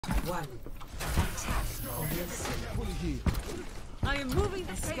One. Attack obvious. I am moving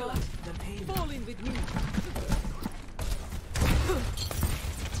the payload. Fall in with me.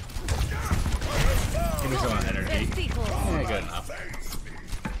 Give me some energy. Yeah, good enough.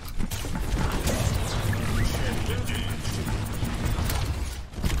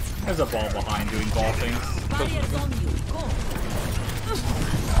 There's a ball behind doing ball things. Barriers on you. Go.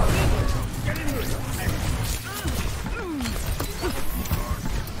 Get in here.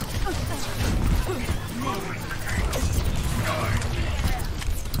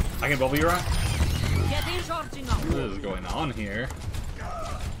 I can bubble you right? Get in charging up. What is going on here?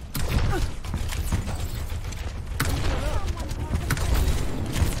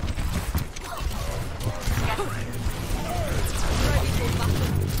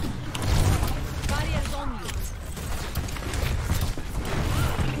 Barriers on you.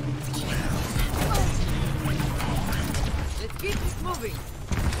 Let's keep this moving.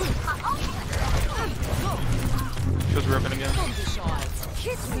 Just ripping again. Don't be shy.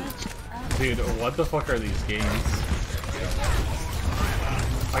 Kiss me. Dude, what the fuck are these games?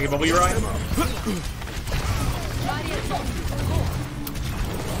 I can bubble you right? Barriers on you. Go.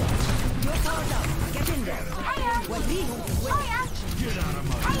 You're powered up. Get in there. What we do is win. Get out of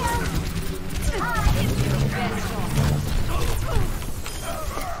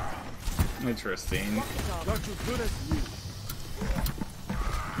my Interesting. Not too good as you.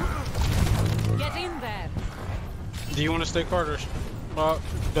 Get in there. Do you want to stay Carter?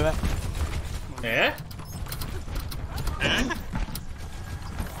 Do that. Eh? No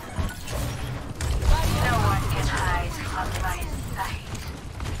one can hide from my sight.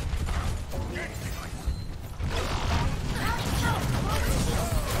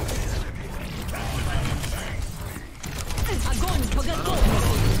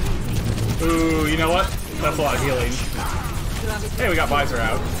 Ooh, you know what? That's a lot of healing. Hey, we got Visor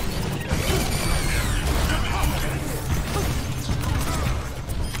out.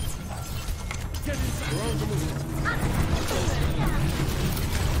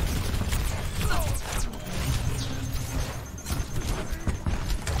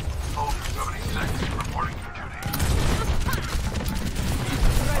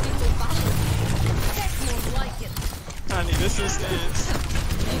 I need assistance.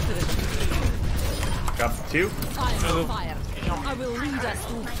 Got two. Fire, fire. I will lead us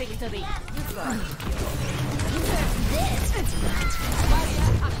to victory.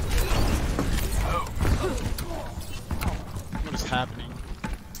 What is happening?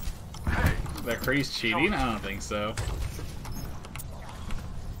 That Craze cheating? I don't think so.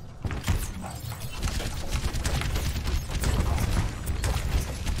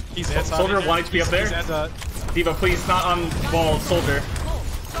 He's inside. Soldier, 1 HP up there. He's inside. Diva, please, not on ball, Soldier.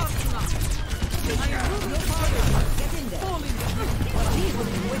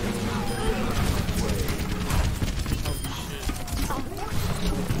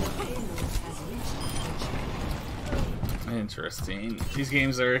 Interesting. These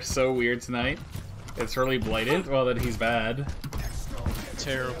games are so weird tonight. It's really blatant. Well, that he's bad.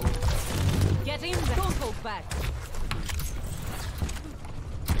 Terrible. Get in there. Don't hold back.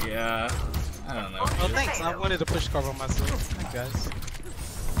 Yeah. I don't know. Oh, thanks. I wanted to push cover myself. Thanks, guys.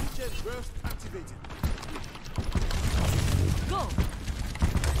 Go.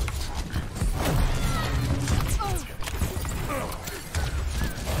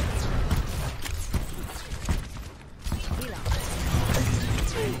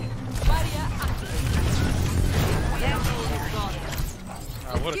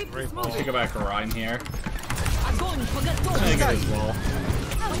 What a great ball. Take it back to Ryan here. I'm going to forget I think it is well.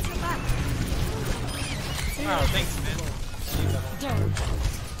 Oh, thanks, man.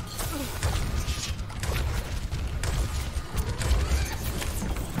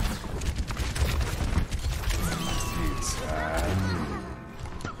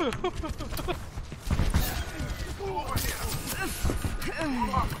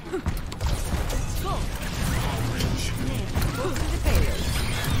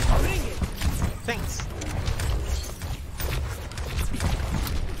 Thanks.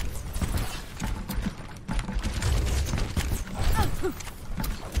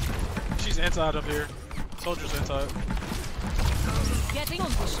 She's inside up here. Soldier's inside. Getting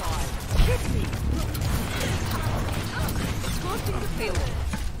on the side. Hit me. Scorching the field.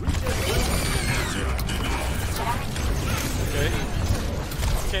 Okay.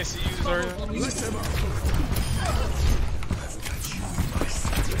 Can't see you, Zarya. He's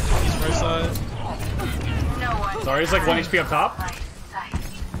right side. No one. Sorry, he's like 1 HP up top. My sight.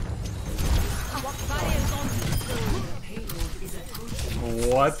 Barriers on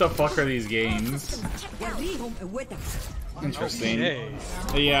What the fuck are these games? Interesting. Okay.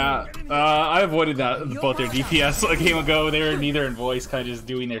 Yeah, I avoided that both their DPS a game ago. They were neither in voice, kind of just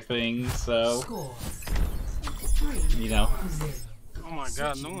doing their thing, so Score. you know. 3-0. Oh my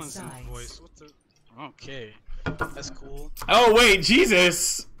god, no one's in voice. What the? Okay. That's cool. Oh wait,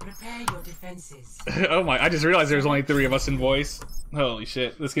 Jesus! Prepare your defenses. Oh my! I just realized there's only 3 of us in voice. Holy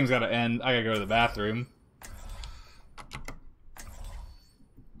shit! This game's gotta end. I gotta go to the bathroom.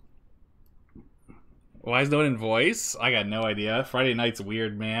 Why is no one in voice? I got no idea. Friday night's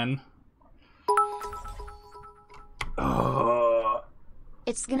weird, man. Oh.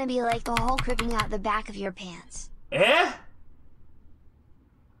 It's gonna be like a hole creeping out the back of your pants. Eh?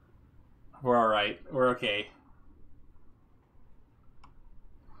 We're alright. We're okay.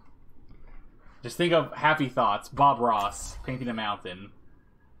 Just think of happy thoughts. Bob Ross painting a mountain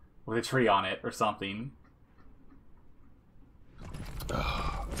with a tree on it or something.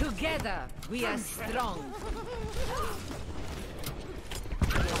 Together, we are strong.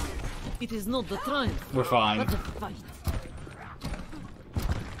 It is not the triumph, We're fine. but the fight.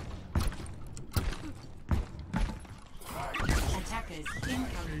 Attackers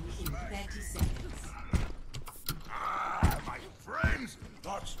incoming in 30 seconds. My friends,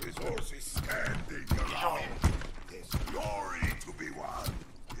 watch this horse is standing alone. There's glory to be won.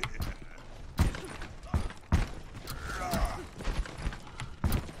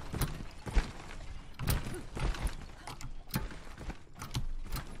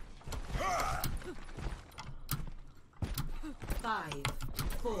 5,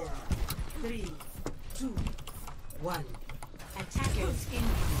 4, 3, 2, 1. Attackers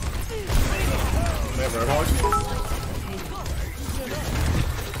incoming.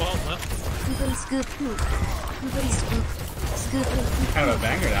 Ball left. Scoopity scoop poop. Scoopity scoop. Scoopity poop. Kind of a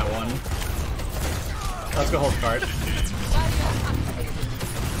banger, that one. Let's go hold card.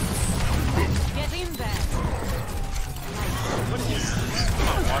 Get in there. What is this? I'm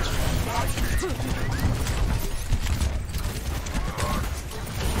not watching.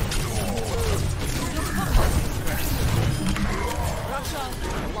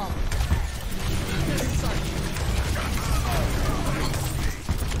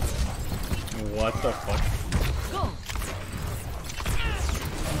 What the fuck? Go.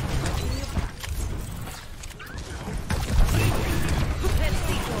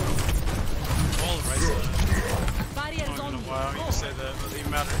 Ball right side. Barriers I don't on know me. why you say that. It doesn't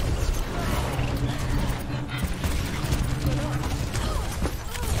even matter.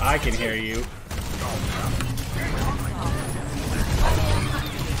 I can hear you.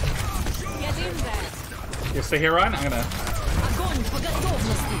 Get in there. You stay here, Ryan? I'm gonna... Огонь по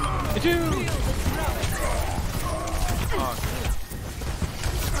готовности.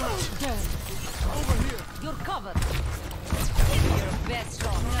 Over here. You're covered. Your best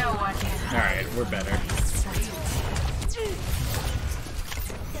shot. No one can hide. Alright, we're better.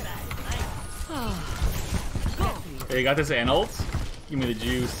 Hey, you got this and ult? Give me the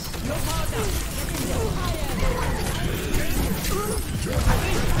juice.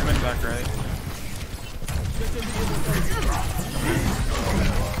 I'm in back right.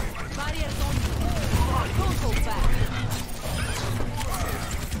 Barriers on me. Don't go back.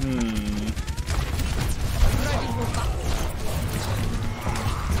 Ready for battle.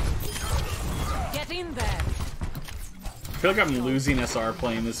 Get in there. I feel like I'm losing SR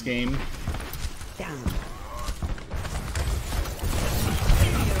playing this game.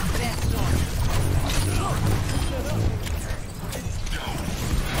 Your best shot.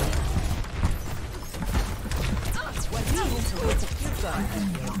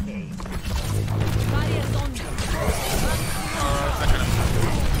 Barriers on me. That kind of.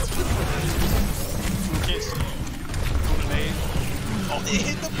 Can't see. Grenade. Oh, it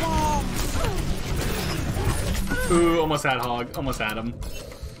hit the bomb! Ooh, almost had Hog. Almost had him.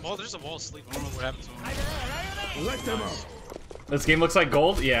 Oh, there's a wall asleep. I don't know what happened to him. Let them out. This game looks like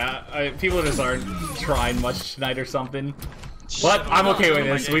gold? Yeah. People just aren't trying much tonight or something. But I'm okay with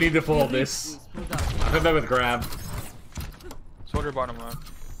this. We need to pull this. I'll come back with grab. Soldier bottom left.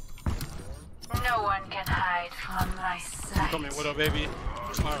 No one can hide from my sight. Come here, Widow, baby.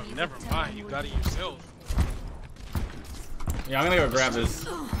 Oh, never mind. You got it yourself. Yeah, I'm gonna go grab this.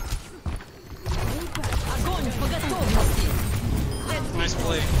 Огонь по готовности. Nice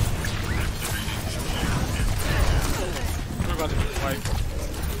play. We're about to get wiped.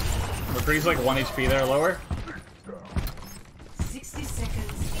 McCree's like 1 HP there, lower. 60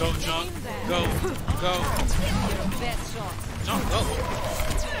 seconds. Go, jump. Go. Go. Your best shot. Jump, go.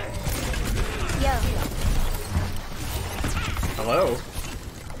 Yo. Hello.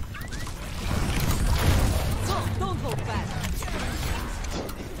 Don't go back.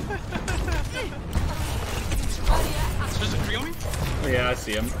 There's a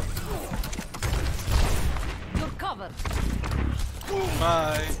see him. You're covered.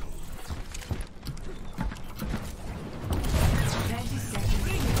 Bye. 30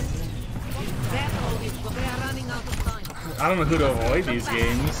 seconds. Careful, we are running out of time. I don't know who to avoid these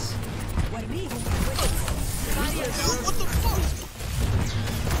games. What the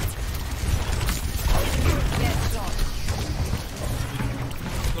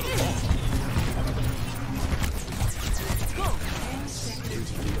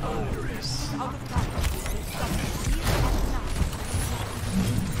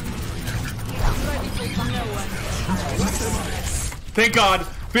Thank God.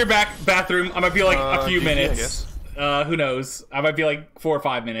 Fear back, bathroom. I might be like a few GG, I minutes. guess. Who knows? I might be like 4 or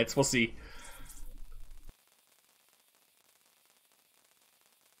 5 minutes. We'll see.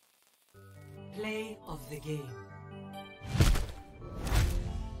 Play of the game.